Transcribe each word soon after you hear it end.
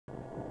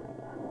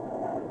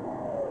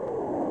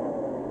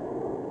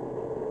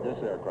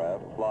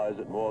aircraft flies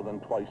at more than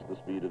twice the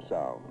speed of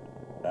sound,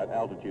 at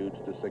altitudes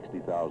to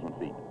 60,000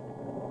 feet.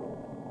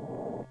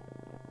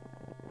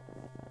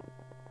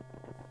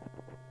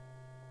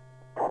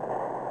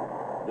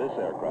 This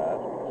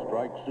aircraft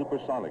strikes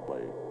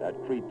supersonically at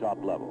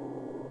treetop level.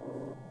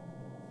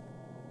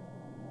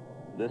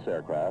 This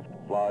aircraft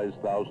flies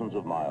thousands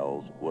of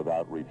miles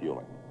without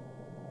refueling.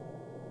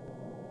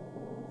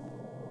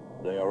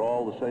 They are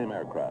all the same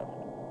aircraft,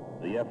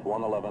 the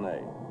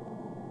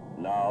F-111A,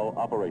 now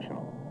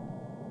operational,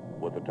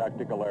 with the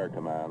Tactical Air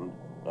Command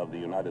of the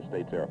United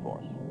States Air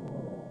Force.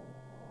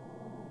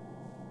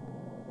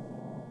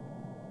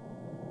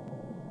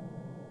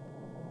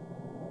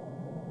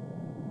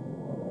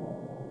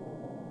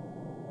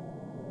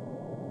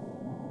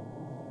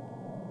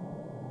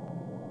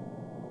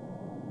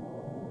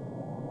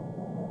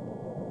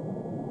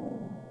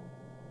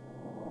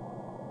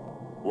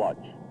 Watch.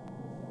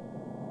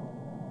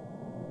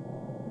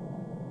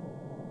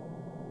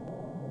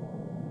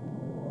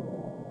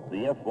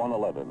 The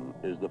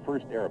F-111 is the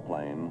first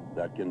airplane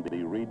that can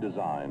be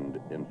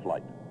redesigned in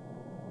flight.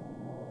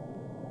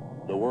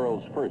 The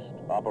world's first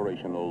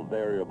operational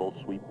variable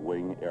sweep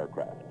wing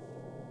aircraft.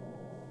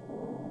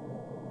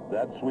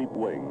 That sweep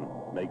wing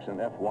makes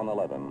an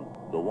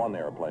F-111 the one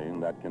airplane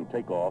that can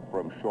take off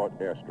from short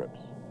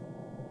airstrips,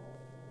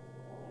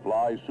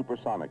 fly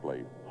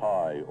supersonically,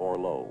 high or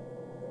low,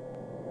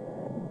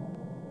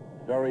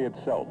 ferry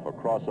itself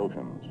across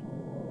oceans,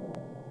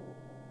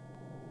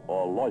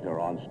 or loiter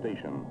on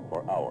station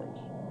for hours.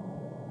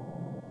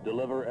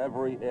 Deliver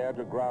every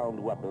air-to-ground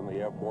weapon the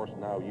Air Force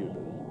now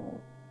uses,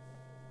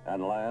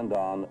 and land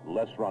on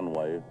less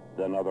runway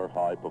than other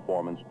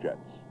high-performance jets.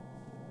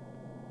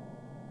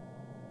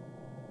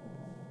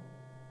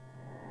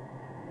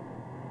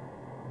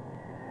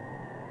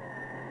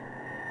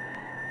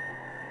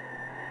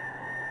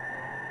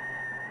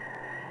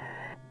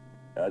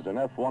 As an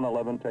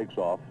F-111 takes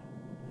off,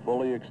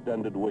 fully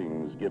extended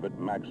wings give it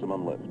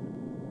maximum lift.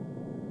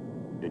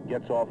 It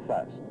gets off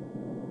fast,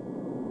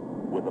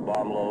 with a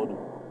bomb load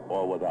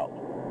or without.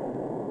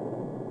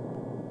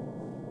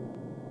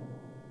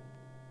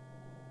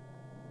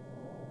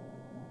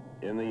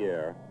 In the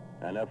air,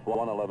 an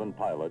F-111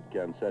 pilot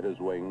can set his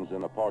wings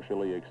in a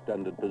partially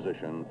extended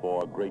position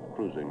for great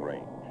cruising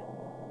range,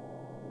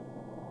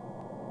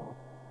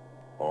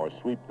 or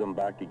sweep them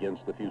back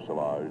against the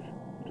fuselage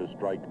to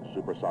strike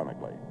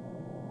supersonically.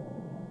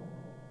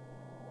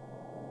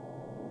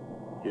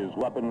 His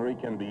weaponry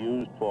can be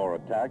used for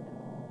attack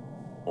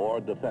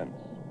or defense.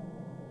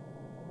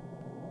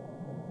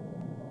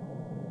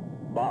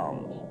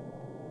 Bombs,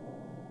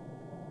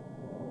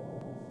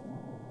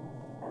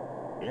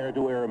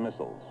 air-to-air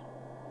missiles,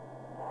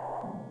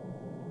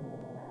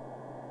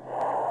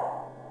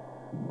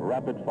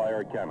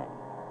 rapid-fire cannon,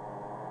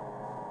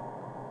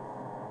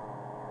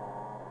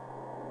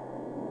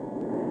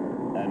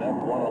 an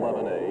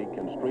F-111A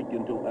can streak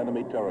into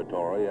enemy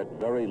territory at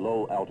very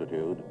low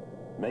altitude,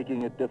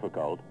 making it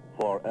difficult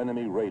for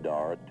enemy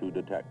radar to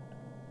detect.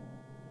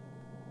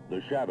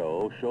 The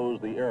shadow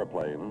shows the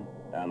airplane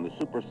and the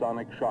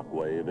supersonic shock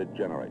wave it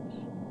generates.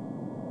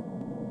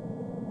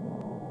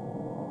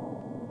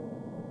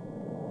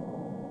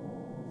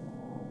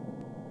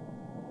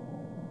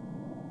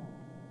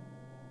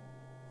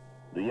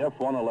 The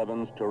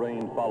F-111's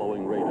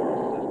terrain-following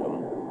radar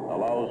system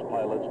allows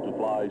pilots to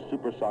fly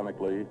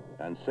supersonically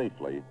and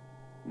safely,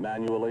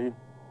 manually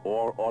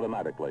or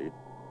automatically,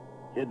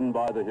 hidden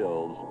by the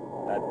hills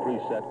at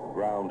preset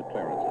ground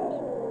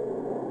clearances.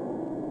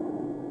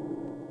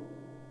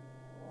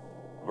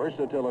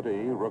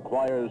 Versatility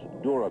requires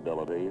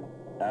durability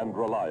and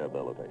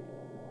reliability.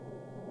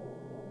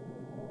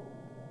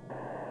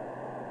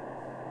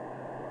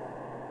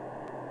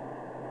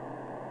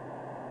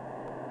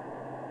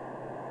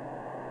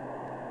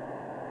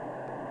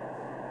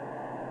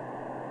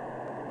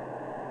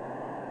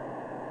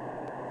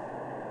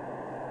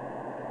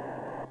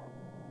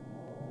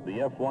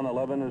 The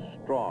F-111 is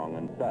strong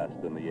and fast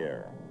in the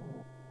air.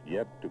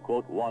 Yet, to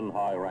quote one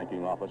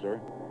high-ranking officer,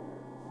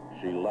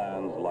 she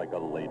lands like a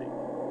lady.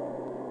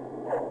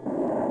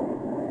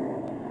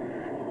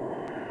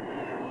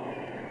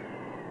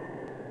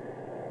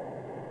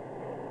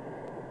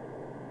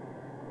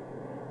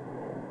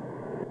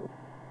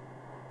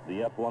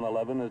 The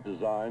F-111 is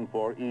designed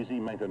for easy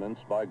maintenance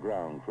by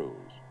ground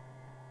crews.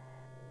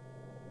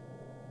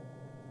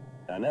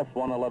 An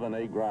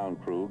F-111A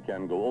ground crew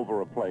can go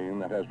over a plane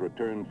that has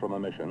returned from a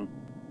mission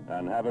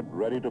and have it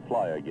ready to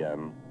fly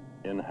again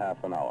in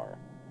half an hour,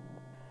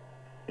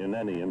 in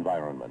any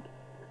environment.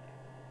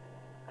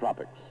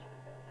 Tropics,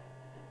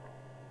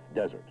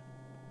 desert,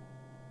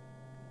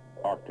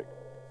 Arctic.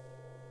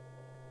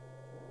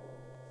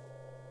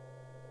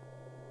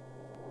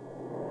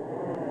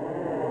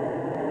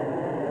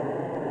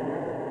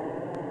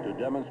 To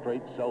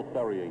demonstrate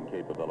self-ferrying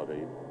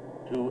capability,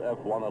 2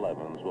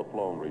 F-111s were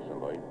flown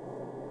recently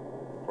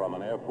from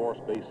an Air Force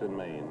base in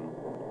Maine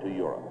to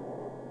Europe,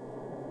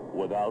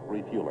 without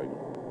refueling,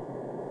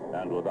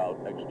 and without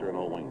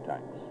external wing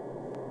tanks.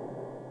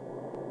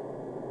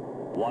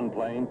 One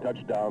plane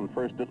touched down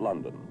first at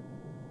London.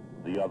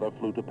 The other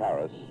flew to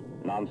Paris,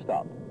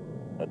 non-stop,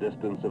 a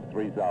distance of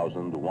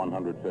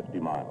 3,150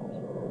 miles.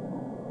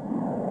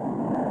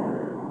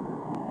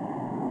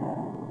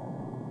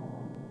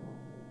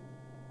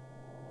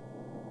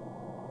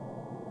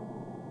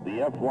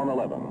 The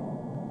F-111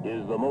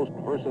 is the most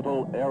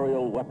versatile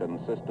aerial weapon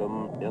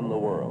system in the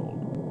world.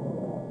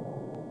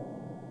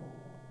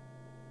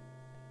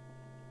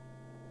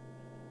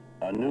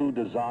 A new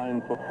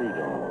design for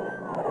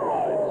freedom.